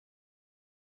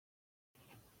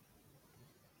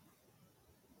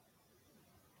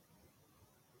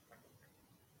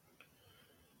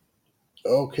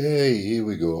Okay, here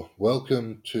we go.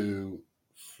 Welcome to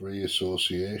Free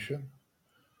Association.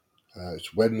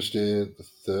 It's Wednesday, the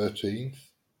 13th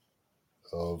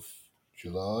of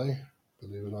July,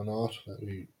 believe it or not. Let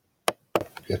me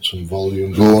get some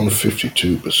volume going.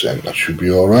 52%, that should be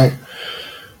all right.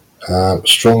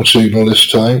 Strong signal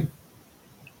this time.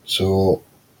 So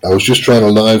I was just trying to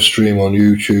live stream on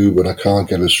YouTube and I can't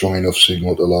get a strong enough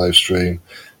signal to live stream.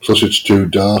 Plus, it's too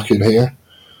dark in here,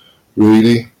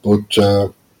 really. But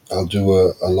I'll do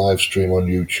a live stream on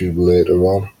YouTube later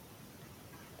on,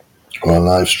 or a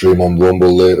live stream on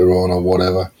Rumble later on, or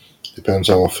whatever. Depends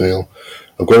how I feel.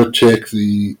 I've got to take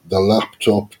the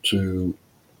laptop to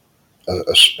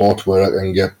a spot where I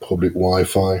can get public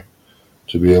Wi-Fi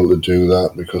to be able to do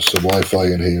that, because the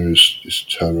Wi-Fi in here is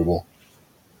terrible.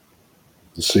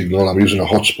 The signal, I'm using a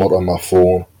hotspot on my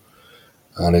phone,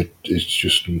 and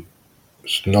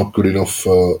it's not good enough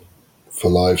for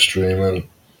live streaming.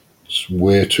 It's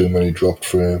way too many dropped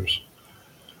frames.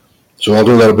 So I'll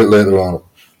do that a bit later on.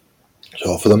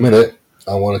 So for the minute,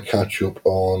 I want to catch up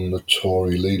on the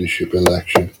Tory leadership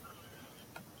election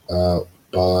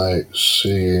by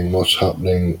seeing what's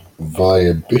happening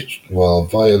via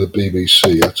the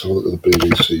BBC. Let's have a look at the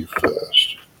BBC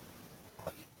first.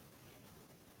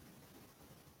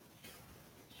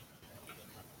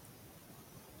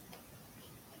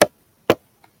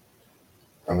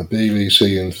 And the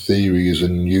BBC, in theory, is a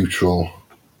neutral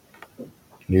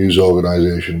news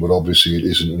organisation, but obviously it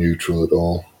isn't neutral at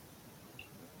all.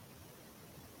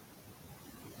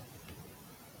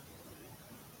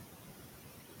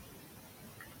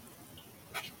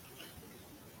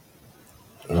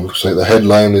 And it looks like the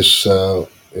headline is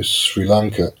Sri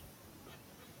Lanka.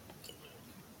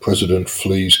 President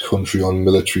flees country on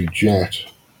military jet.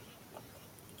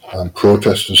 And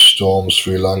protesters storm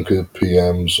Sri Lanka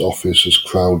PM's office as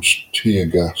crowds tear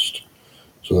gassed.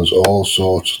 So there's all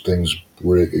sorts of things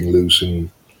breaking loose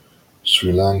in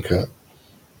Sri Lanka.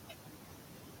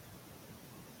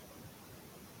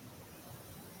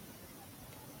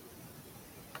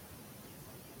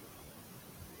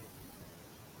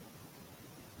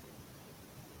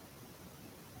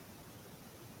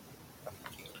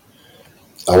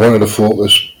 I wanted to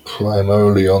focus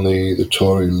primarily on the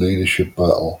Tory leadership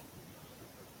battle.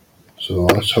 So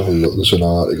let's have a look. There's an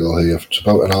article here. It's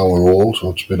about an hour old, so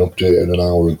it's been updated an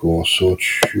hour ago, so it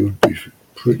should be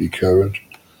pretty current.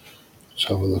 Let's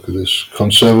have a look at this.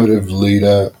 Conservative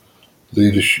leader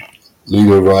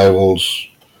rivals.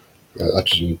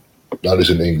 That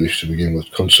isn't English to begin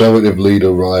with. Conservative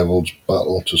leader rivals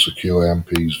battle to secure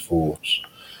MPs' votes.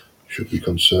 Should be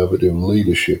Conservative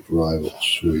leadership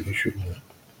rivals, really, shouldn't it?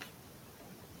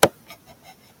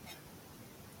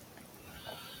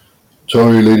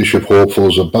 Tory leadership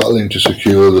hopefuls are battling to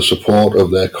secure the support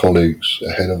of their colleagues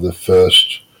ahead of the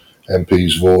first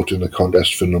MP's vote in the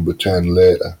contest for number 10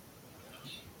 later.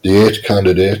 The 8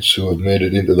 candidates who have made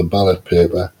it into the ballot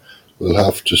paper will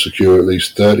have to secure at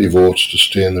least 30 votes to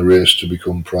stay in the race to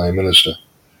become Prime Minister.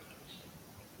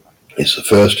 It's the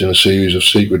first in a series of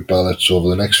secret ballots over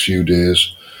the next few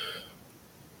days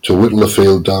to whittle the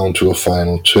field down to a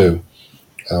final 2.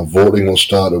 Voting will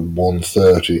start at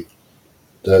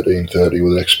 13:30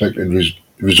 with an expected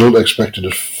result expected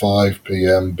at 5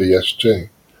 p.m. BST.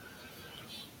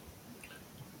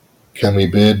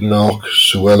 Kemi Badenoch,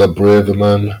 Suella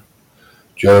Braverman,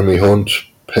 Jeremy Hunt,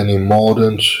 Penny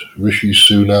Mordaunt, Rishi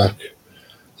Sunak,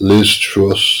 Liz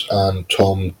Truss and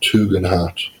Tom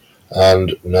Tugendhat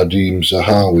and Nadhim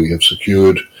Zahawi have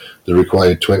secured the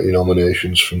required 20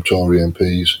 nominations from Tory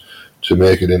MPs to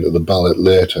make it into the ballot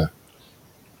later.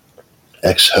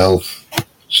 Ex-Health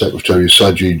Secretary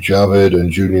Sajid Javid and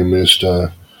Junior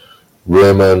Minister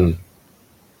Rehman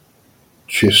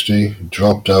Chisti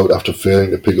dropped out after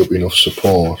failing to pick up enough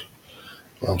support.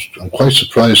 I'm quite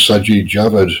surprised Sajid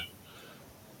Javid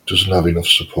doesn't have enough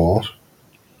support.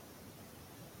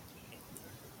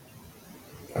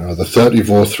 The 30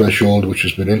 vote threshold, which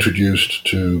has been introduced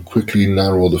to quickly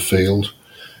narrow the field,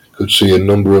 could see a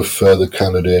number of further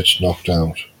candidates knocked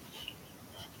out.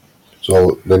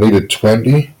 So they needed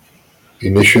 20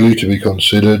 initially to be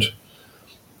considered,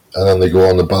 and then they go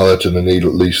on the ballot and they need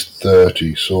at least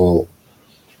 30. So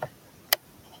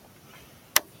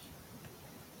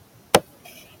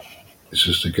this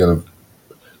is to get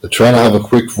they're trying to have a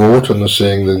quick vote, and they're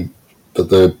saying that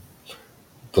the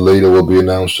leader will be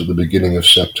announced at the beginning of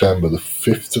September, the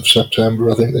 5th of September,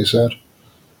 I think they said.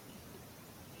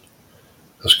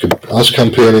 As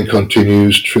campaigning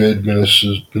continues, Trade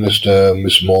Minister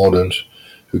Miss Mordaunt,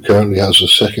 who currently has the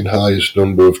second highest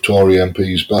number of Tory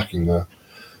MPs backing her,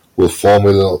 will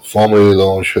formally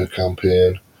launch her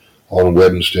campaign on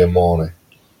Wednesday morning.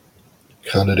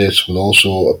 candidates will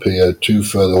also appear at 2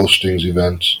 further hustings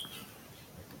events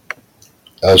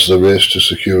as the race to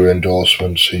secure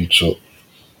endorsements heats up.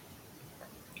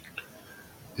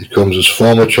 It comes as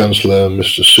former Chancellor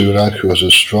Mr Sunak, who has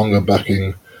a stronger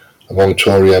backing among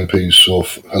Tory MPs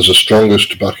has the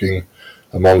strongest backing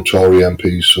among Tory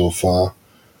MPs so far,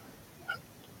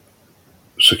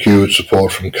 secured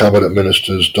support from Cabinet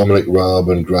Ministers Dominic Raab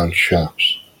and Grant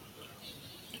Shapps.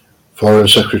 Foreign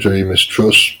Secretary Miss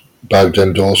Truss bagged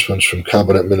endorsements from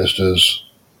Cabinet Ministers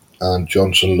and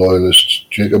Johnson loyalists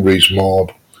Jacob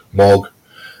Rees-Mogg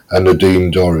and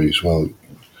Nadine Dorries. Well,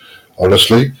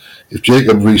 honestly, if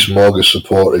Jacob Rees-Mogg is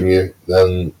supporting you,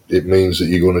 then it means that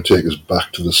you're going to take us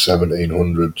back to the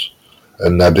 1700s.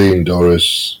 And Nadine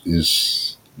Dorries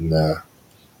is, nah,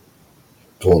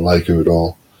 don't like her at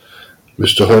all.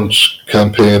 Mr Hunt's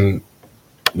campaign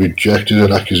rejected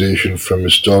an accusation from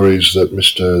Ms Dorries that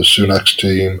Mr Sunak's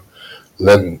team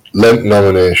lent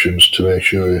nominations to make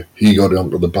sure he got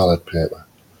onto the ballot paper.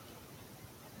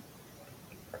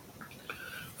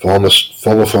 Former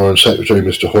Foreign Secretary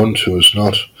Mr Hunt, who has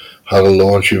not had a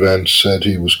launch event, said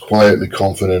he was quietly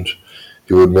confident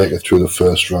he would make it through the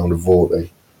first round of voting.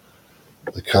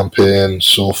 The campaign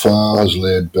so far has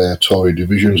laid bare Tory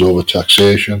divisions over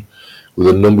taxation, with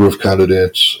a number of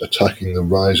candidates attacking the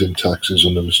rise in taxes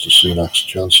under Mr Sunak's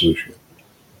chancellorship.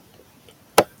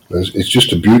 It's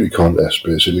just a beauty contest,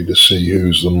 basically, to see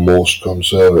who's the most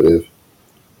conservative.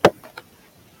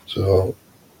 So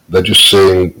they're just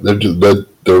saying,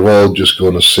 they're all just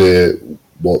going to say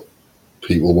what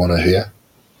people want to hear,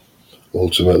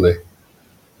 ultimately.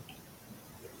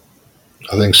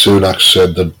 I think Sunak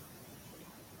said that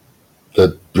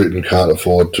Britain can't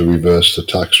afford to reverse the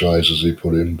tax rises he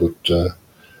put in, but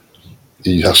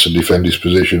he has to defend his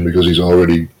position because he's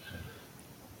already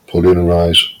put in a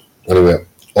rise. Anyway,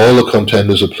 all the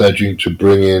contenders are pledging to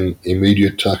bring in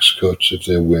immediate tax cuts if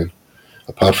they win,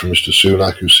 apart from Mr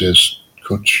Sunak, who says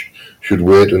cuts should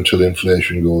wait until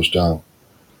inflation goes down.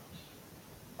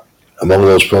 Among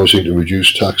those promising to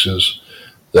reduce taxes,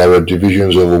 there are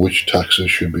divisions over which taxes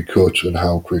should be cut and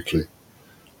how quickly.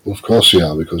 Well, of course they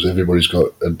are, because everybody's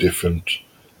got a different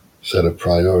set of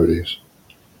priorities.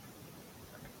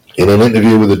 In an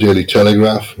interview with the Daily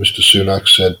Telegraph, Mr Sunak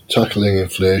said tackling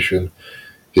inflation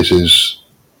is his,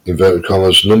 inverted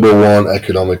commas, number one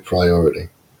economic priority,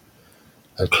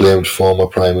 and claimed former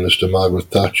Prime Minister Margaret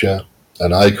Thatcher,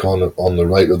 an icon on the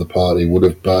right of the party, would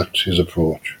have backed his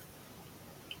approach.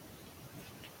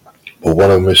 But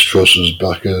one of Miss Truss's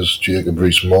backers, Jacob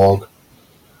Rees-Mogg,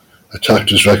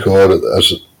 attacked his record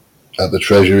at the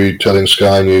Treasury, telling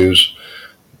Sky News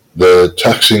the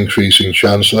tax-increasing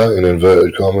Chancellor, in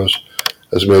inverted commas,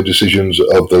 has made decisions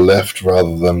of the left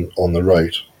rather than on the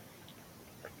right.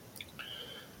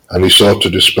 And he sought to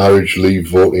disparage Leave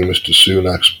voting Mr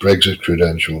Sunak's Brexit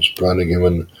credentials, branding him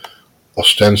an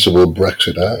ostensible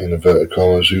Brexiter, in inverted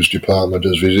commas, whose department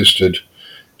has resisted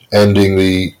ending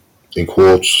the, in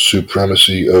quotes,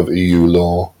 supremacy of EU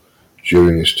law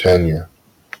during his tenure.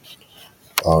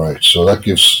 Alright, so that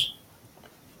gives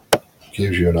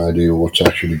you an idea of what's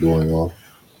actually going on.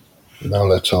 Now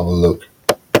let's have a look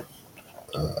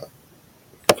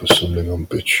for something on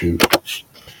BitChute.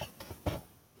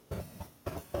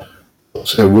 I'll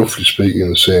say roughly speaking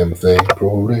the same thing,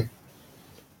 probably,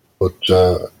 but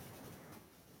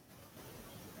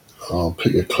I'll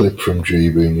pick a clip from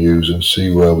GB News and see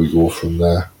where we go from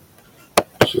there.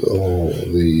 So,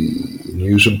 the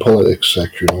news and politics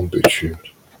section on BitChute.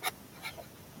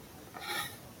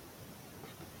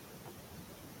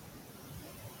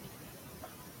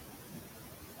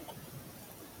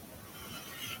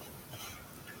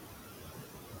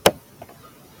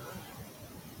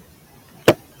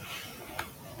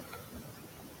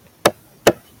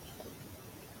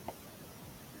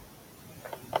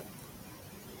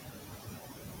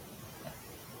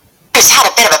 Had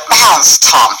a bit of a bounce,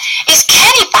 Tom, is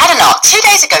Kenny Badenoch. 2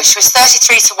 days ago she was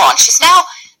 33 to 1. She's now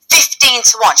 15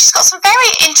 to 1. She's got some very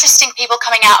interesting people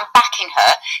coming out and backing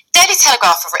her. Daily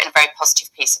Telegraph have written a very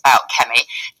positive piece about Kemi.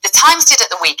 The Times did at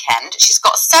the weekend. She's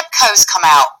got Seb Coe's come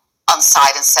out on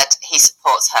side and said he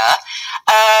supports her.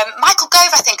 Michael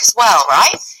Gove, I think, as well,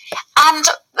 right? And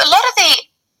a lot of the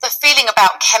feeling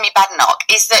about Kemi Badenoch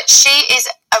is that she is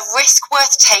a risk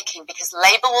worth taking because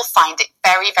Labour will find it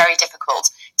very, very difficult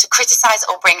to criticise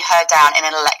or bring her down in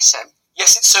an election.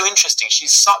 Yes, it's so interesting.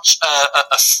 She's such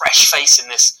a fresh face in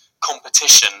this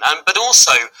competition, but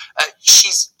also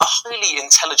she's a highly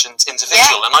intelligent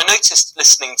individual. Yeah. And I noticed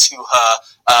listening to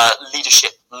her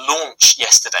leadership launch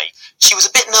yesterday, she was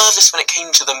a bit nervous when it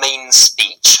came to the main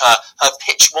speech. Her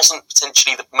pitch wasn't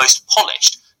potentially the most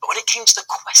polished, But when it came to the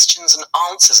questions and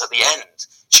answers at the end,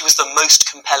 she was the most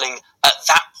compelling at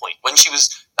that point, when she was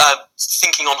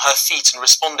thinking on her feet and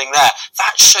responding there.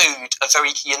 That showed a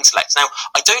very key intellect. Now,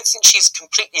 I don't think she's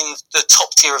completely in the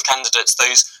top tier of candidates,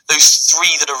 those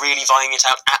three that are really vying it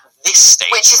out at this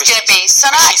stage. Which is going to be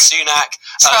Sunak,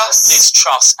 Liz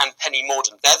Truss and Penny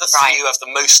Mordaunt. They're the three who have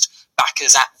the most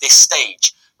backers at this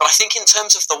stage. But I think in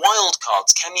terms of the wild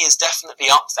cards, Kemi is definitely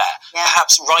up there,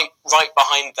 perhaps right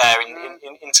behind there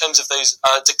in terms of those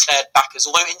declared backers.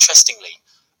 Although, interestingly,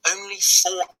 only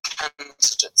 4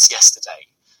 candidates yesterday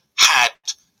had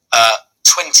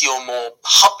 20 or more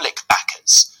public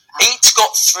backers. 8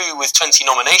 got through with 20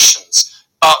 nominations,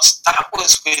 but that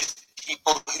was with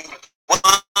people who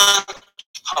weren't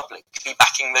publicly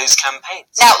backing those campaigns.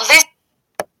 Now, this...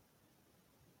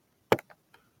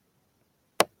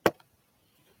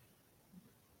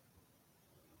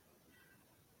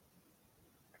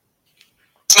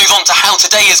 Let's move on to how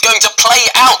today is going to play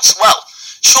out. Well,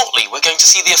 shortly we're going to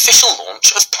see the official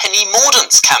launch of Penny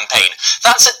Mordaunt's campaign.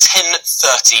 That's at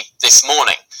 10:30 this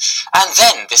morning. And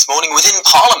then this morning within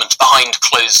Parliament, behind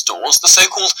closed doors, the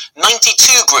so-called 92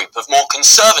 group of more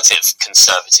conservative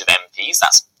MPs,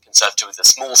 that's Conservative with a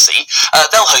small c,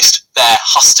 they'll host their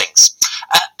hustings.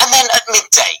 And then at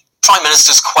midday, Prime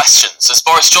Minister's questions as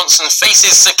Boris Johnson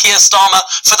faces Sir Keir Starmer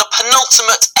for the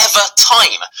penultimate ever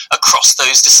time across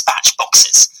those dispatch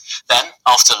boxes. Then,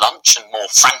 after lunch and more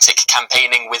frantic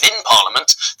campaigning within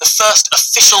Parliament, the first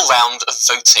official round of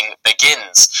voting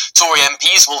begins. Tory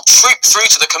MPs will troop through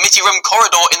to the committee room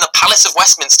corridor in the Palace of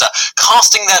Westminster,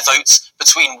 casting their votes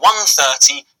between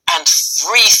 1:30 and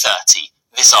 3:30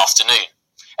 this afternoon.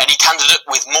 Any candidate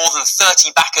with more than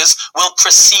 30 backers will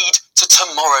proceed to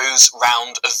tomorrow's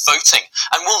round of voting,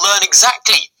 and we'll learn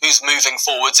exactly who's moving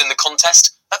forwards in the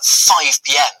contest at 5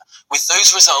 p.m, with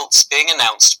those results being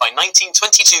announced by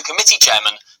 1922 committee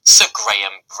chairman Sir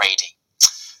Graham Brady.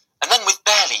 And then with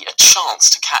barely a chance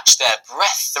to catch their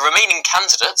breath, the remaining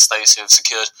candidates, those who have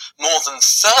secured more than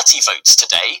 30 votes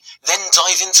today, then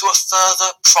dive into a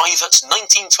further private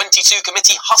 1922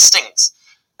 committee hustings.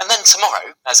 And then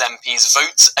tomorrow, as MPs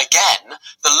vote again,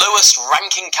 the lowest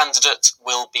ranking candidate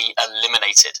will be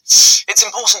eliminated. It's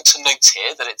important to note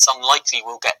here that it's unlikely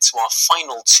we'll get to our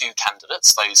final 2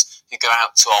 candidates, those who go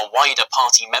out to our wider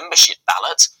party membership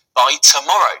ballot, by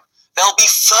tomorrow. There'll be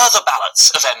further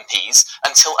ballots of MPs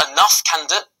until enough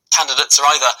candidates are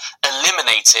either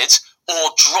eliminated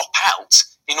or drop out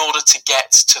in order to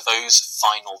get to those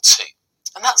final 2.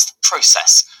 And that's the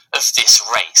process of this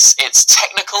race. It's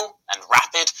technical and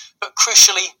rapid, but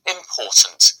crucially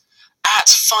important. At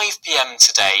 5 p.m.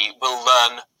 today, we'll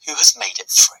learn who has made it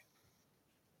through.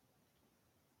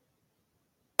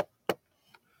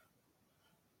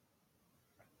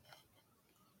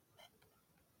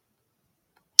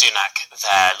 Sunak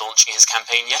there launching his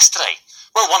campaign yesterday.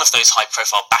 Well, one of those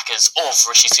high-profile backers of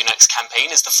Rishi Sunak's campaign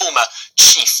is the former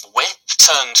chief whip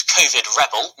turned COVID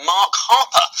rebel, Mark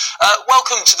Harper.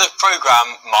 Welcome to the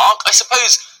programme, Mark. I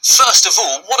suppose, first of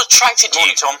all, what attracted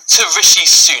you to Rishi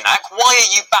Sunak? Why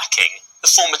are you backing the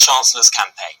former Chancellor's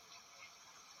campaign?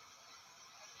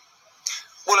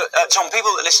 Well, Tom,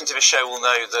 people that listen to the show will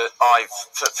know that I've,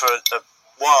 for a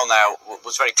while now,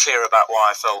 was very clear about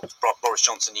why I felt Boris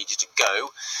Johnson needed to go.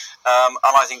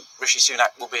 And I think Rishi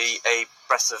Sunak will be a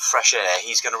breath of fresh air.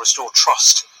 He's going to restore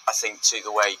trust, I think, to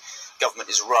the way government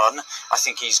is run. I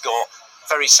think he's got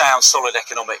very sound, solid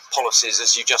economic policies,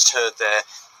 as you just heard there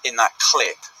in that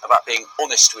clip, about being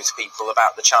honest with people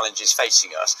about the challenges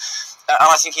facing us. And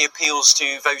I think he appeals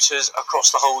to voters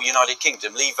across the whole United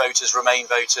Kingdom, Leave voters, Remain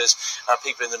voters,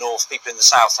 people in the north, people in the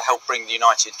south, to help bring the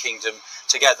United Kingdom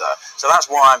together. So that's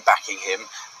why I'm backing him.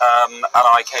 And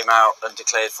I came out and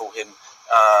declared for him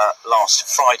last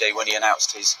Friday when he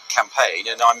announced his campaign.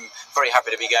 And I'm very happy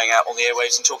to be going out on the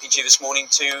airwaves and talking to you this morning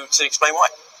to explain why.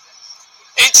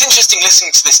 It's interesting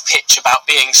listening to this pitch about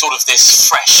being sort of this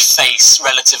fresh face,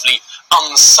 relatively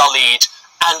unsullied,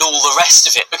 and all the rest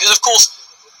of it. Because, of course,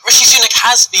 Rishi Sunak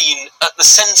has been at the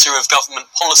centre of government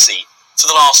policy for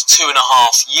the last 2.5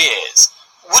 years.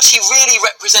 Would he really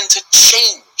represent a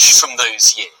change from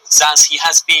those years, as he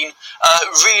has been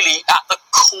really at the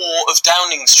core of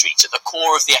Downing Street, at the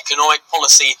core of the economic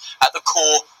policy, at the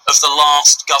core of the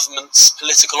last government's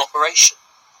political operation?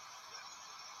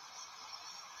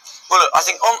 Well, look, I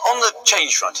think on the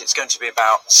change front, it's going to be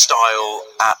about style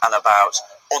and about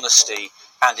honesty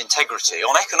and integrity.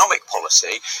 On economic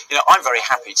policy, I'm very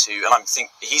happy to, and I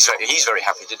think he's very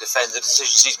happy to defend the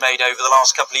decisions he's made over the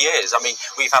last couple of years. I mean,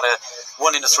 we've had a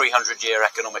 1 in a 300-year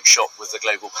economic shock with the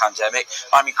global pandemic.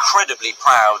 I'm incredibly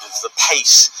proud of the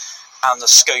pace and the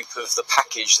scope of the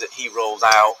package that he rolled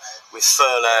out with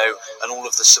furlough and all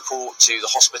of the support to the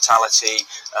hospitality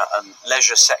and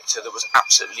leisure sector that was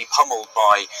absolutely pummeled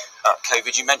by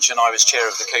COVID. You mentioned I was chair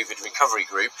of the COVID recovery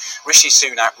group. Rishi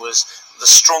Sunak was the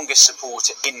strongest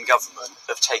supporter in government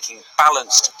of taking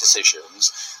balanced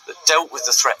decisions that dealt with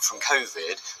the threat from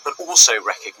COVID, but also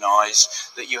recognised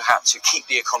that you had to keep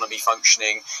the economy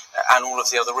functioning and all of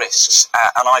the other risks.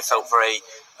 And I felt very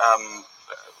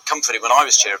comforted when I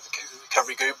was chair of the COVID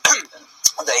recovery group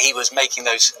that he was making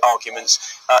those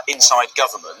arguments inside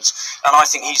government. And I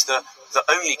think he's the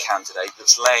only candidate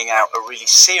that's laying out a really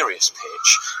serious pitch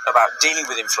about dealing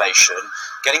with inflation,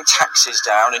 getting taxes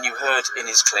down, and you heard in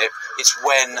his clip, it's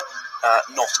when,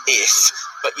 not if,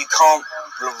 but you can't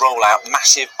roll out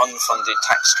massive unfunded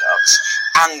tax cuts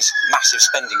and massive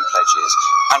spending pledges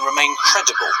and remain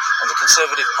credible. And the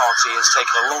Conservative Party has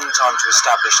taken a long time to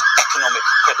establish economic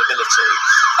credibility,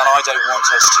 and I don't want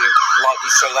us to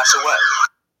lightly throw that away.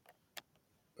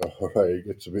 All right, it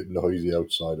gets a bit noisy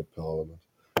outside of Parliament.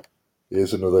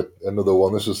 Here's another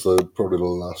one. This is probably the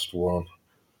last one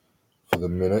for the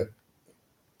minute.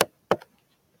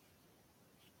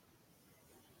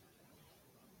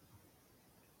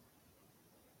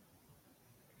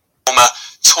 Former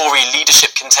Tory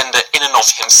leadership contender in and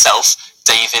of himself,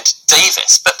 David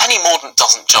Davis. But Penny Mordaunt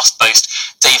doesn't just boast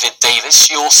David Davis,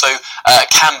 she also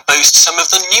can boast some of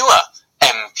the newer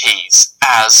MPs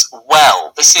as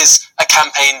well. This is a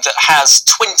campaign that has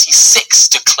 26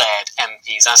 declared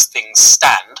MPs as things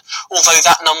stand, although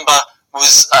that number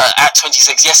was at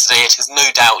 26 yesterday. It has no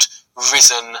doubt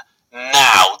risen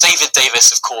now. David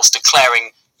Davis, of course,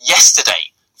 declaring yesterday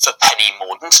for Penny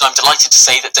Mordaunt, and I'm delighted to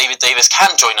say that David Davis can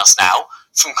join us now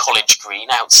from College Green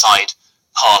outside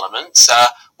Parliament.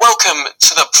 Welcome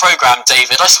to the programme,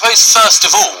 David. I suppose, first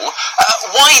of all,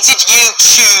 why did you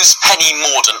choose Penny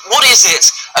Mordaunt? What is it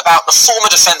about the former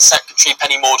Defence Secretary,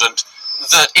 Penny Mordaunt,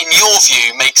 that, in your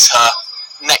view, makes her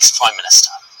next Prime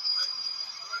Minister?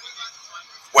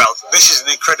 Well, this is an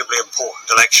incredibly important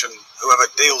election. Whoever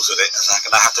deals with it is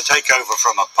going to have to take over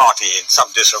from a party in some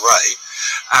disarray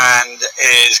and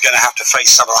is going to have to face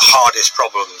some of the hardest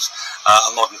problems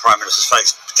a modern Prime Minister's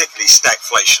faced, particularly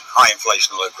stagflation, high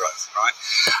inflation, low growth, right?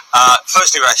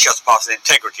 Firstly, she has to pass an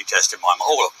integrity test in my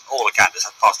mind. All the candidates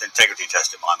have passed an integrity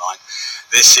test in my mind.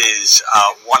 This is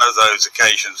one of those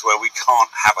occasions where we can't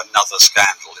have another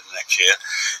scandal in the next year.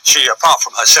 She, apart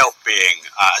from herself being,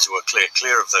 as it were,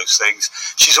 clear of those things,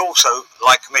 she's also,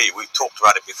 like me, we've talked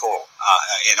about it before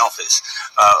in office,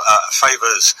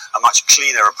 favours a much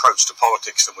cleaner approach to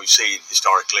politics than we've seen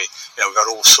historically. You know, we've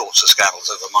got all sorts of scandals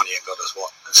over money and God knows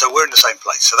what. And so we're in the same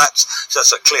place. So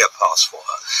that's a clear pass for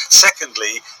her.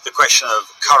 Secondly, the question of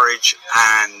courage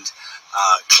and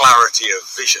clarity of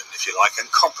vision, if you like, and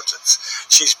competence.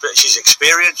 She's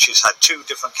experienced. She's had 2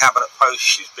 different cabinet posts.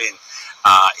 She's been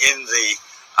in the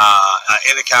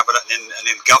cabinet and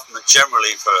in government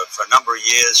generally for a number of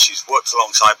years. She's worked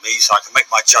alongside me, so I can make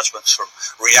my judgments from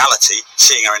reality,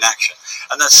 seeing her in action.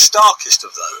 And the starkest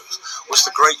of those was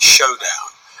the great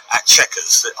showdown at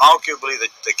Chequers, that arguably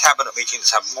the cabinet meetings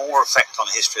have more effect on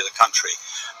the history of the country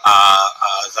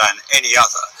than any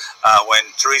other, when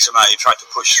Theresa May tried to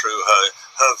push through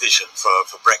her vision for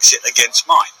Brexit against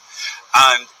mine.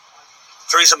 And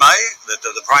Theresa May,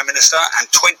 the Prime Minister,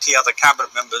 and 20 other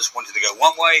cabinet members wanted to go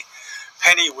one way.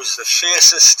 Penny was the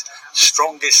fiercest,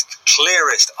 strongest,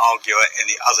 clearest arguer in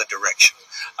the other direction,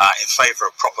 in favour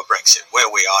of proper Brexit, where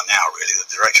we are now, really, the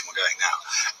direction we're going now.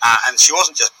 And she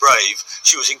wasn't just brave,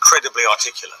 she was incredibly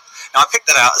articulate. Now, I picked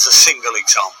that out as a single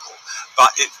example,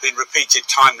 but it's been repeated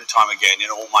time and time again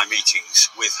in all my meetings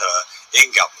with her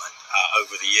in government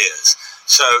over the years.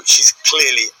 So she's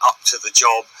clearly up to the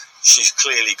job. She's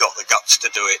clearly got the guts to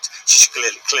do it. She's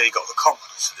clearly got the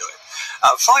competence to do it.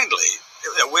 Finally,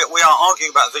 we are arguing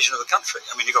about the vision of the country.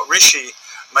 I mean, you've got Rishi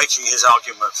making his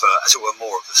argument for, as it were,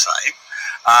 more of the same,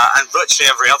 and virtually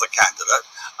every other candidate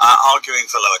arguing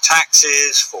for lower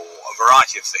taxes, for a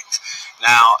variety of things.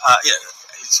 Now,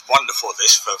 it's wonderful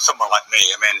this for someone like me.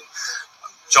 I mean,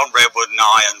 John Redwood and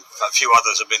I and a few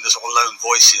others have been the sort of lone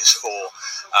voices for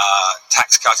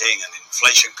tax cutting and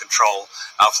inflation control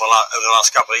over the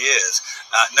last couple of years.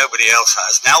 Nobody else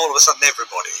has. Now all of a sudden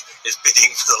everybody is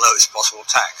bidding for the lowest possible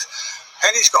tax.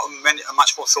 Penny's got a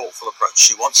much more thoughtful approach.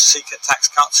 She wants to see tax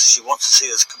cuts. She wants to see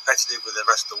us competitive with the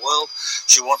rest of the world.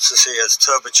 She wants to see us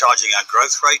turbocharging our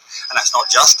growth rate. And that's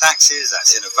not just taxes,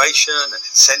 that's innovation and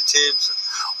incentives and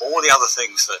all the other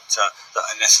things that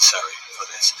are necessary for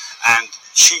this. And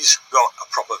she's got a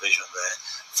proper vision there.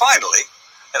 Finally,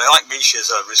 like me, she's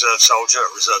a reserve soldier,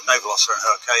 a reserve naval officer in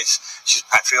her case. She's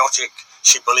patriotic.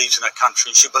 She believes in her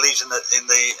country. She believes in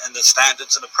the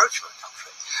standards and approach of her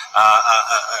country.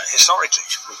 Historically,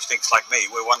 which thinks like me,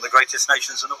 we're one of the greatest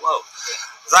nations in the world.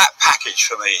 That package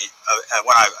for me,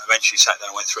 when I eventually sat down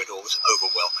and went through it all, was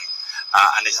overwhelming.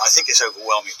 And I think it's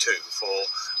overwhelming too for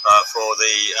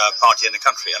the party in the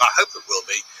country, and I hope it will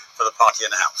be for the party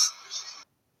in the House.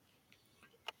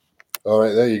 All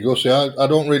right, there you go. See, I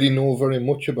don't really know very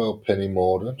much about Penny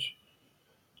Mordaunt.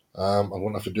 I'm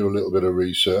going to have to do a little bit of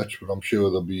research, but I'm sure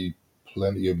there'll be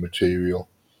plenty of material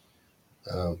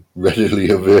readily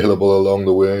available along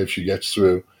the way if she gets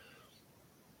through.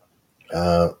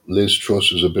 Liz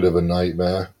Truss is a bit of a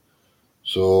nightmare.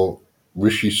 So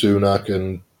Rishi Sunak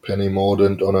and Penny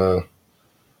Mordaunt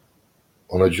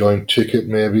on a joint ticket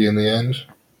maybe in the end.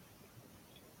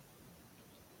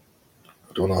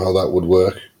 I don't know how that would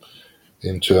work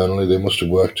internally. They must have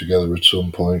worked together at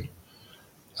some point.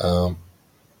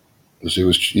 Because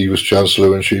he was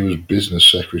Chancellor and she was Business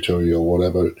Secretary or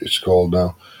whatever it's called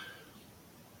now.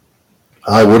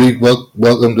 Hi Woody,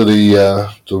 welcome to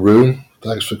the room.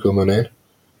 Thanks for coming in.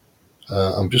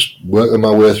 I'm just working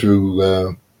my way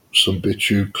through some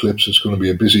BitTube clips. It's going to be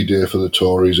a busy day for the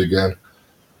Tories again.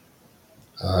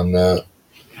 And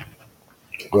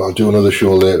I'll do another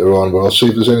show later on, but I'll see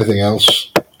if there's anything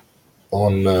else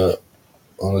on the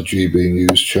GB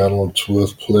News channel it's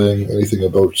worth playing. Anything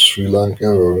about Sri Lanka,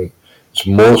 or it's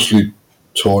mostly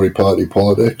Tory party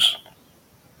politics.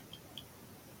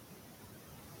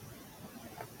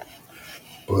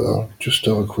 But I'll just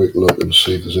have a quick look and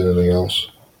see if there's anything else.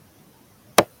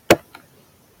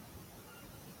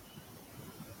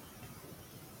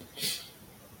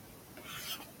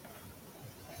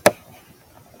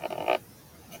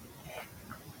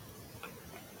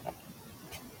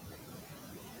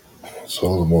 It's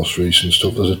all the most recent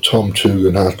stuff. There's a Tom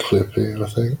Tugendhat clip here, I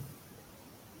think.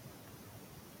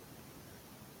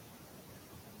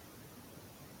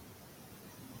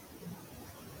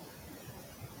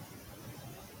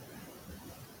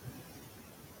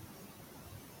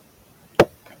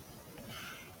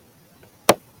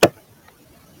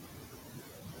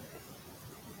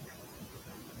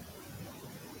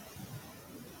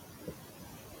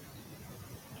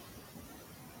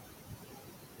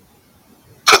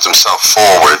 Himself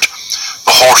forward,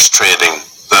 the horse trading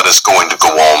that is going to go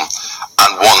on,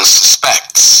 and one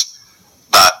suspects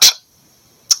that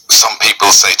some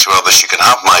people say to others, you can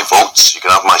have my votes, you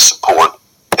can have my support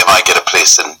if I get a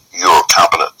place in your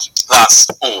cabinet.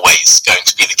 That's always going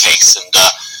to be the case, and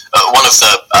one of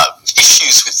the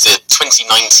issues with the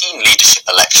 2019 leadership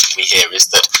election we hear is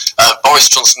that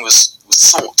Boris Johnson was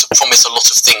thought to promise a lot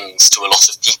of things to a lot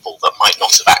of people that might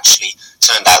not have actually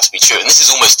turned out to be true, and this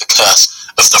is almost the curse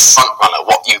of the front runner.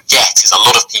 What you get is a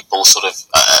lot of people sort of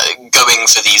going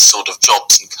for these sort of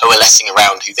jobs and coalescing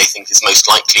around who they think is most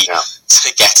likely to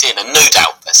get in, and no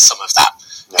doubt there's some of that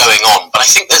going on, but I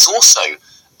think there's also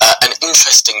an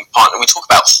interesting part. When we talk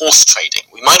about horse trading,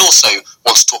 we might also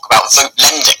want to talk about vote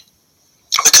lending,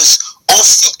 because of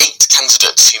the 8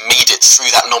 candidates who made it through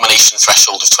that nomination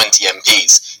threshold of 20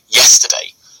 MPs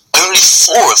yesterday, only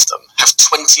 4 of them have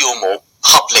 20 or more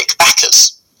public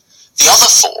backers. The other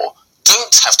 4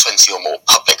 don't have 20 or more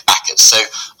public backers, so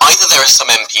either there are some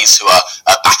MPs who are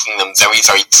backing them very,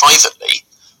 very privately,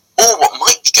 or what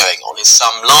might be going on is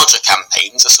some larger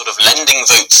campaigns are sort of lending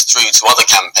votes through to other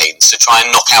campaigns to try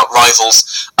and knock out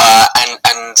rivals and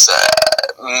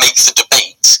make the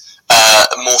debate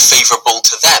more favourable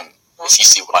to them, if you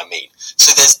see what I mean.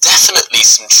 So there's definitely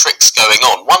some tricks going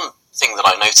on. One thing that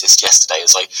I noticed yesterday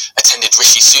as I attended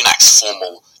Rishi Sunak's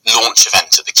formal launch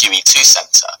event at the QE2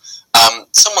 Centre,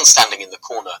 someone standing in the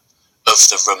corner of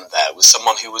the room there was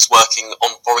someone who was working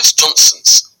on Boris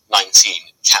Johnson's 19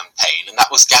 campaign, and that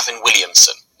was Gavin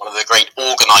Williamson, one of the great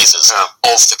organisers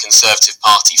of the Conservative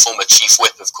Party, former chief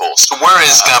whip, of course. So where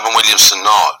is Gavin Williamson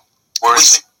now? Where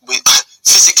is he?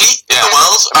 Physically in the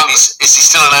world? I mean, is he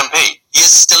still an MP? He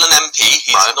is still an MP.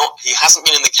 He's not. He hasn't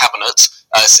been in the cabinet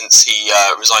since he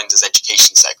resigned as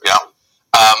Education Secretary.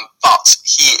 But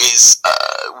he is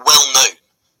well known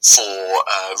for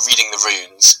reading the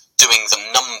runes, doing the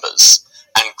numbers,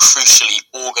 and crucially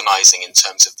organising in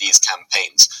terms of these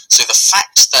campaigns. So the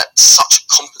fact that such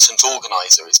a competent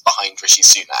organiser is behind Rishi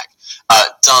Sunak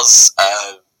does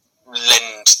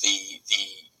lend the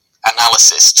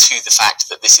analysis to the fact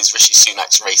that this is Rishi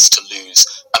Sunak's race to lose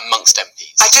amongst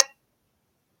MPs.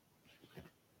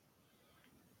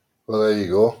 Well, there you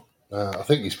go. I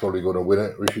think he's probably going to win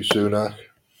it, Rishi Sunak,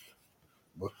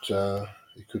 but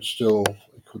he could still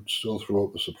throw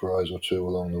up a surprise or two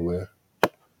along the way.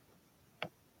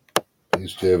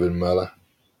 Here's David Mellor.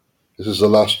 This is the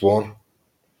last one.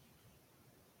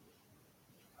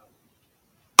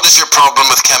 problem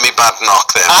with Kemi Badenoch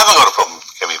then? I haven't got a problem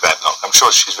with Kemi Badenoch. I'm sure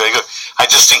she's very good. I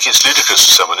just think it's ludicrous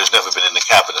for someone who's never been in the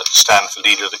cabinet to stand for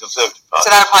leader of the Conservative Party.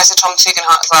 So that applies to Tom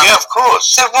Tugendhat as well? Yeah, of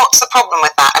course. So what's the problem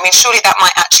with that? I mean, surely that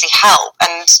might actually help.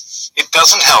 And it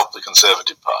doesn't help the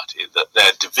Conservative Party that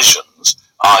their divisions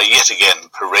are yet again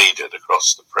paraded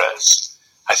across the press.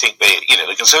 I think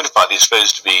the Conservative Party is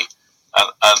supposed to be,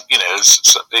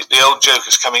 the old joke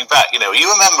is coming back. Are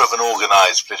you a member of an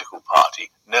organised political party?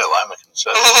 No, I'm a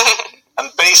Conservative. And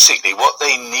basically what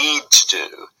they need to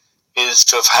do is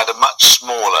to have had a much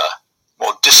smaller,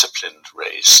 more disciplined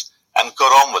race and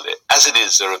got on with it. As it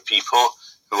is, there are people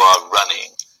who are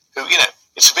running, who,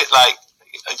 it's a bit like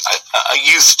a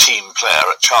youth team player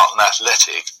at Charlton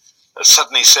Athletic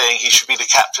suddenly saying he should be the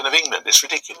captain of England. It's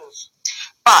ridiculous.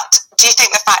 But do you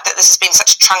think the fact that this has been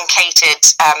such a truncated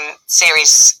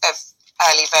series of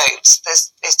early votes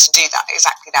is to do that,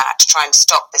 exactly that, to try and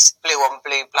stop this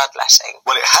blue-on-blue bloodletting?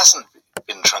 Well, it hasn't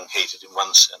been truncated in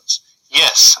one sense.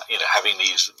 Yes, having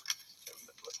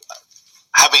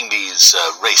these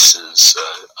races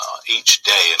each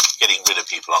day and getting rid of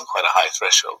people on quite a high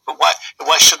threshold. But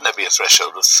why shouldn't there be a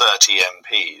threshold of 30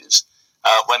 MPs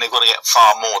when they've got to get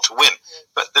far more to win?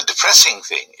 But the depressing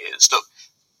thing is, look,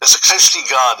 there's a closely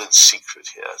guarded secret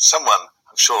here. Someone,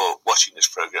 I'm sure, watching this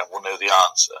programme will know the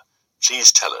answer.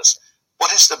 Please tell us,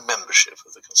 what is the membership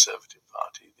of the Conservative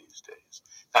Party these days?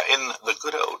 Now, in the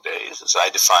good old days, as I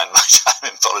define my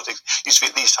time in politics, used to be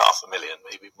at least 500,000,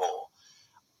 maybe more.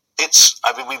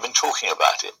 We've been talking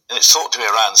about it, and it's thought to be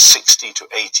around 60 to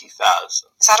 80,000.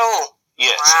 Is that all?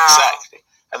 Yes, wow. Exactly.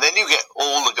 And then you get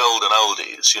all the golden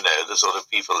oldies, the sort of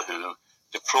people who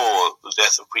deplore the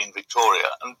death of Queen Victoria.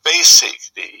 And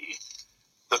basically,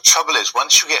 the trouble is,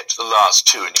 once you get to the last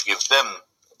two and you give them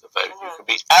the vote, you can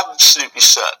be absolutely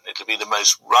certain it'll be the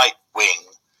most right-wing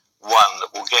one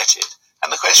that will get it.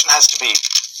 And the question has to be,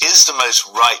 is the most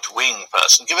right-wing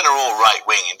person, given they're all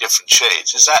right-wing in different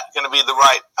shades, is that going to be the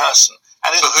right person?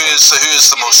 And but who is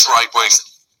the most right-wing?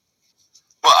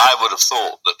 Well, I would have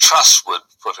thought that Truss would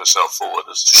put herself forward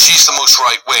as... She's the most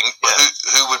right-wing, but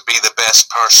who would be the best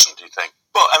person, do you think?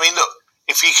 Well, look,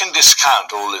 if you can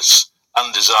discount all this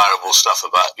undesirable stuff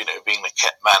about, being the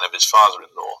kept man of his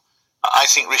father-in-law, I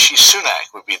think Rishi Sunak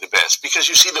would be the best. Because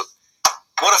you see, look,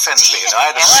 what offends me is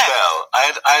I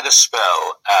had a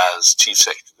spell as Chief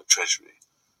Secretary of the Treasury,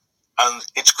 and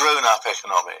it's grown-up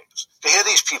economics. To hear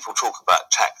these people talk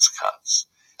about tax cuts,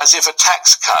 as if a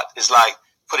tax cut is like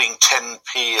putting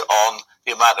 10p on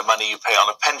the amount of money you pay on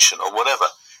a pension or whatever.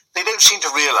 They don't seem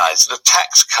to realise that a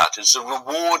tax cut is a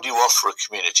reward you offer a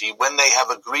community when they have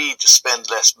agreed to spend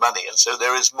less money, and so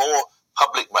there is more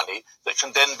public money that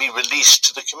can then be released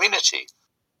to the community.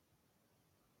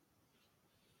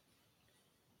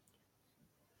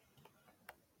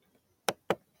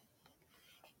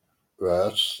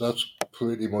 Right, that's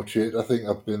pretty much it. I think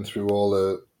I've been through all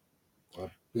the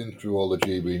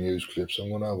GB News clips. I'm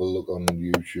going to have a look on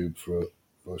YouTube for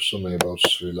something about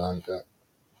Sri Lanka.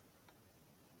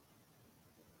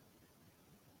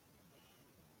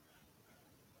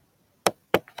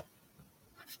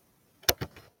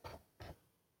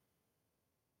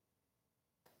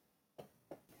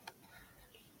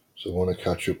 So I want to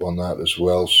catch up on that as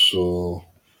well. So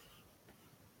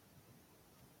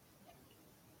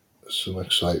there's some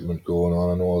excitement going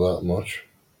on, I know that much.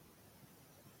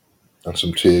 And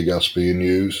some tear gas being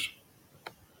used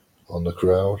on the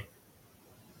crowd.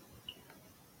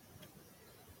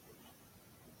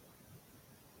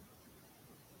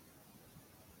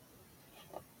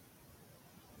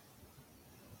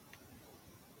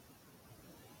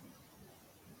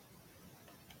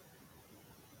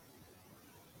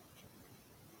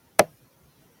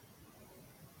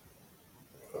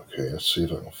 Okay, let's see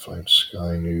if I can find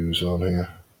Sky News on here.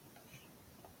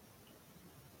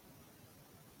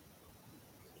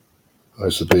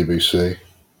 There's the BBC.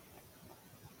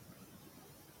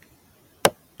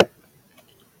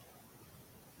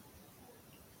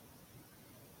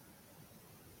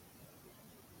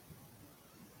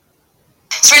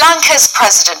 Sri Lanka's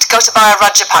president, Gotabaya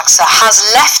Rajapaksa, has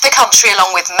left the country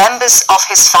along with members of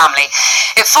his family.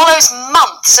 It follows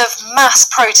months of mass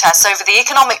protests over the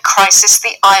economic crisis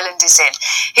the island is in.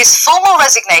 His formal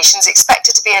resignation is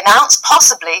expected to be announced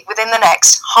possibly within the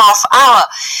next half hour.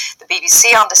 The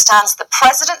BBC understands the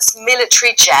president's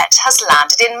military jet has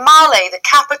landed in Male, the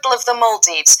capital of the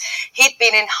Maldives. He'd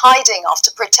been in hiding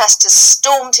after protesters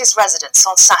stormed his residence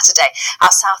on Saturday.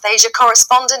 Our South Asia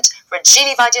correspondent,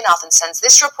 Rajini Vaidyanathan, sends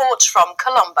this report from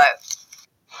Colombo.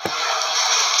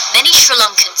 Many Sri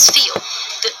Lankans feel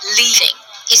that leaving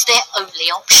is their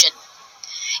only option.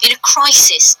 In a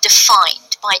crisis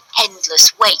defined by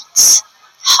endless waits,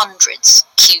 Hundreds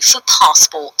queue for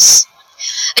passports.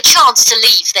 A chance to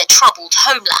leave their troubled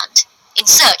homeland in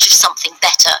search of something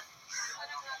better.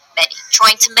 Many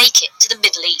trying to make it to the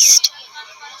Middle East.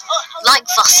 Like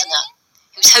Vasana,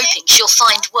 who's hoping she'll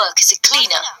find work as a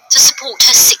cleaner to support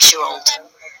her 6-year-old.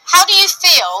 How do you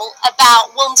feel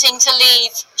about wanting to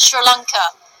leave Sri Lanka?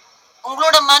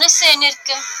 உங்களோட மனசு என்ன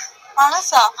இருக்கு?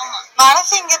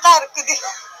 மனசு இங்க தான் இருக்குது.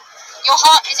 Your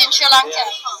heart is in Sri Lanka.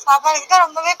 சாப்பாடுக்கு தான்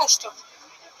ரொம்பவே கஷ்டம்.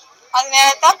 அது வேற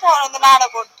தான் போறோம் இந்த நாட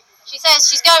போட்டு. She says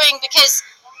she's going because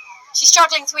she's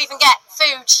struggling to even get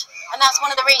food, and that's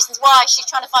one of the reasons why she's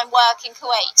trying to find work in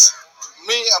Kuwait.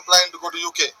 Me, I'm planning to go to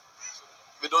UK.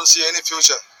 We don't see any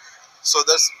future. So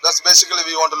that's basically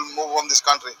we want to move from this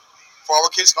country. For our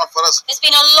kids, not for us. There's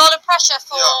been a lot of pressure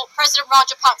for President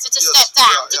Rajapaksa to step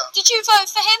down. Did you vote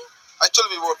for him? Actually,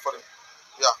 we vote for him.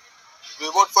 Yeah. We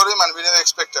vote for him and we never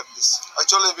expected this.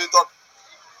 Actually, we thought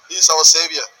he's our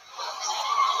savior.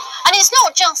 And it's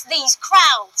not just these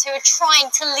crowds who are trying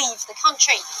to leave the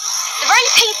country. The very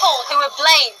people who are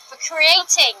blamed for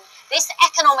creating this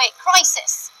economic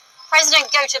crisis, President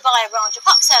Gotabaya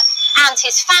Rajapaksa and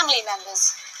his family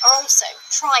members, are also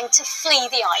trying to flee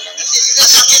the island.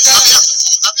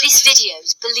 This video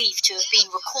is believed to have been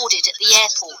recorded at the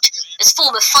airport as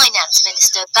former Finance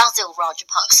Minister Basil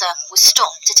Rajapaksa was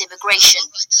stopped at immigration.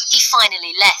 He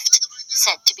finally left,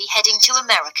 said to be heading to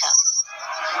America.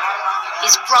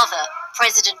 His brother,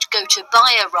 President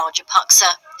Gotabaya Rajapaksa,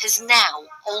 has now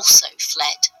also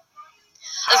fled.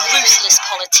 A ruthless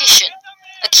politician,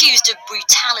 accused of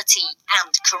brutality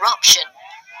and corruption,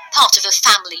 part of a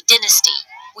family dynasty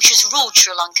which has ruled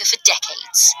Sri Lanka for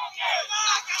decades.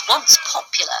 Once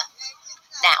popular,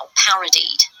 now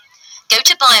parodied,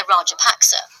 Gotabaya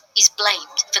Rajapaksa is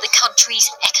blamed for the country's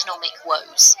economic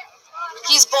woes.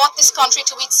 He's brought this country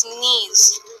to its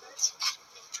knees.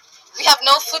 We have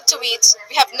no food to eat.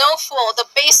 We have no food. The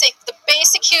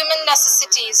basic human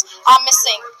necessities are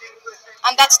missing.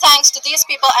 And that's thanks to these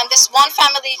people and this one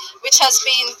family which has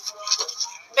been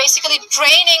basically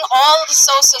draining all the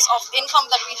sources of income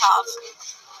that we have.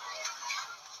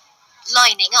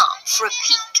 Lining up for a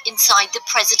peek inside the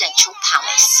presidential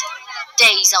palace.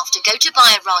 Days after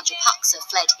Gotabaya Rajapaksa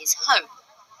fled his home,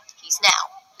 he's now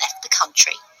left the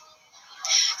country.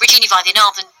 Rajini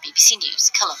Vaidyanathan, BBC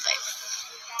News, Colombo.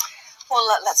 Well,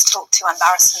 let's talk to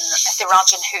Anbarasan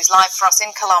Thirajan, who's live for us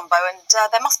in Colombo, and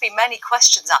there must be many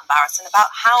questions, Anbarasan, about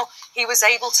how he was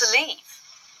able to leave.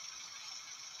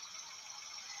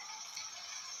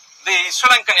 The Sri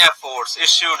Lankan Air Force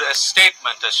issued a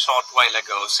statement a short while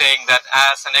ago saying that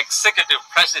as an executive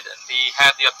president, he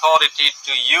had the authority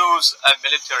to use a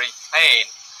military plane,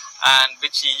 and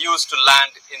which he used to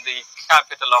land in the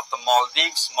capital of the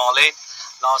Maldives, Malé,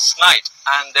 last night.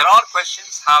 And there are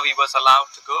questions how he was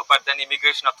allowed to go, but then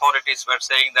immigration authorities were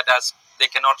saying that as they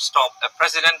cannot stop a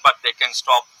president, but they can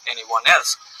stop anyone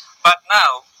else. But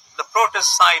now, the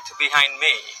protest site behind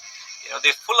me,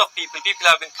 they're full of people. People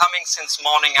have been coming since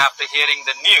morning after hearing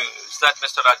the news that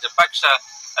Mr. Rajapaksa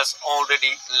has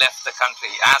already left the country.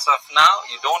 As of now,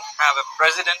 you don't have a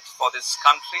president for this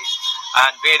country,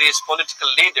 and various political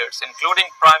leaders, including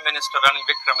Prime Minister Ranil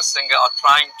Wickremesinghe, are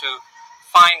trying to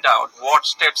find out what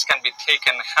steps can be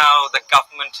taken, how the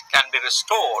government can be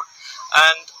restored.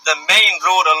 And the main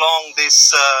road along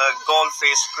this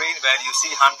goal-faced green, where you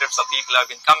see hundreds of people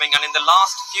have been coming, and in the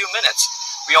last few minutes,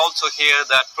 we also hear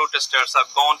that protesters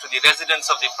have gone to the residence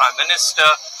of the Prime Minister,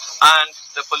 and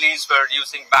the police were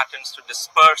using batons to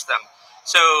disperse them.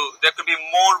 So there could be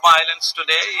more violence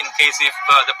today in case if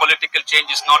the political change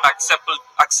is not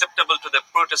acceptable to the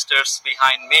protesters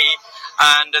behind me.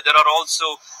 And there are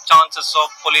also chances of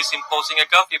police imposing a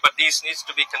curfew, but these needs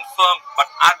to be confirmed. But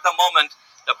at the moment,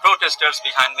 the protesters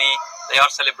behind me, they are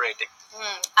celebrating.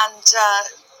 And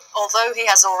although he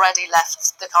has already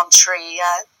left the country,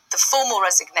 the formal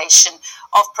resignation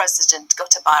of President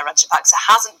Gotabaya Rajapaksa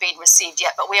hasn't been received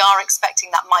yet, but we are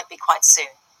expecting that might be quite soon.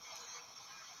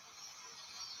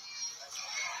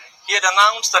 He had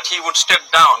announced that he would step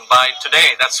down by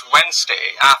today, that's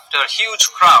Wednesday, after huge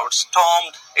crowds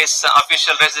stormed his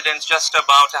official residence just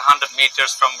about 100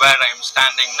 meters from where I am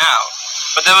standing now.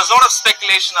 But there was a lot of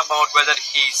speculation about whether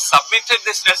he submitted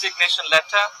this resignation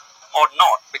letter or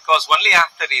not, because only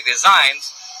after he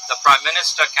resigns, the Prime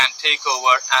Minister can take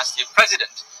over as the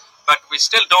President. But we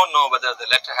still don't know whether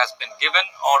the letter has been given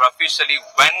or officially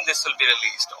when this will be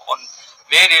released. On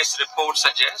various reports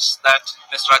suggest that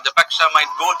Mr. Rajapaksa might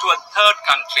go to a third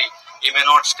country. He may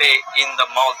not stay in the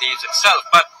Maldives itself.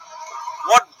 But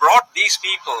what brought these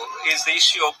people is the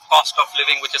issue of cost of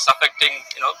living, which is affecting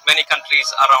many countries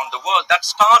around the world. That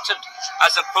started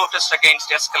as a protest against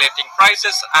escalating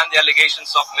prices and the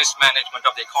allegations of mismanagement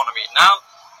of the economy. Now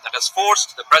that has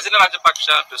forced the President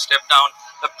Rajapaksa to step down.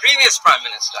 The previous Prime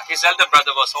Minister, his elder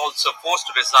brother, was also forced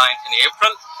to resign in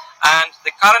April. And the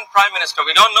current Prime Minister,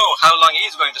 we don't know how long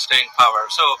he's going to stay in power.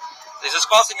 So this is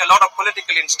causing a lot of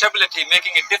political instability,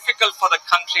 making it difficult for the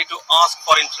country to ask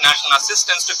for international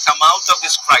assistance to come out of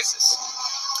this crisis.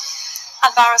 And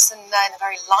Barasan, in a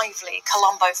very lively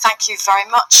Colombo, thank you very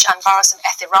much. And Barasan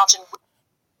Ethirajan.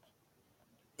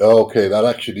 Okay, that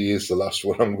actually is the last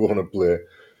one I'm going to play.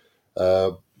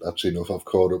 That's enough. I've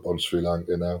caught up on Sri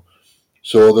Lanka now.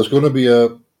 So there's going to be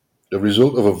a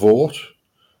result of a vote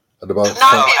at about.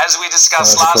 No, as we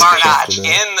discussed last night,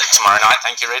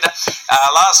 thank you, Rita.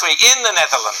 Last week in the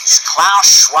Netherlands,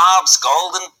 Klaus Schwab's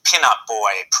golden pin-up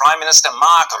boy, Prime Minister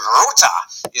Mark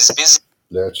Rutte, is busy.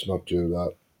 Let's not do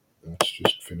that. Let's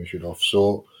just finish it off.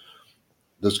 So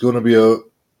there's going to be a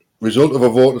result of a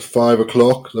vote at 5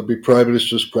 o'clock. There'll be Prime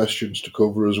Minister's questions to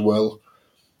cover as well.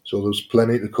 So there's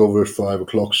plenty to cover at 5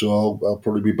 o'clock. So I'll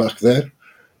probably be back there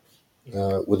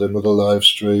with another live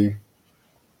stream,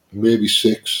 maybe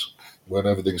 6, when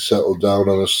everything's settled down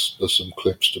and there's some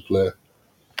clips to play.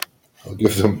 I'll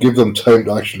give them time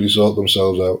to actually sort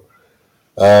themselves out.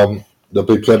 There'll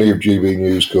be plenty of GB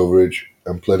News coverage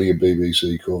and plenty of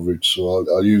BBC coverage. So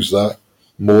I'll use that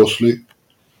mostly.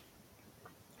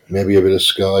 Maybe a bit of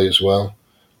Sky as well.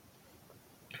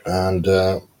 And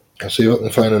I'll see if I can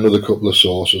find another couple of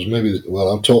sources. I'll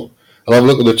have a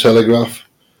look at the Telegraph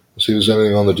and see if there's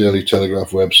anything on the Daily Telegraph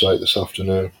website this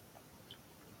afternoon.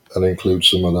 I'll include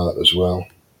some of that as well,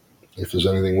 if there's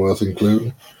anything worth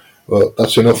including. Well,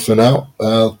 that's enough for now.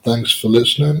 Thanks for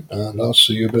listening, and I'll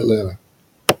see you a bit later.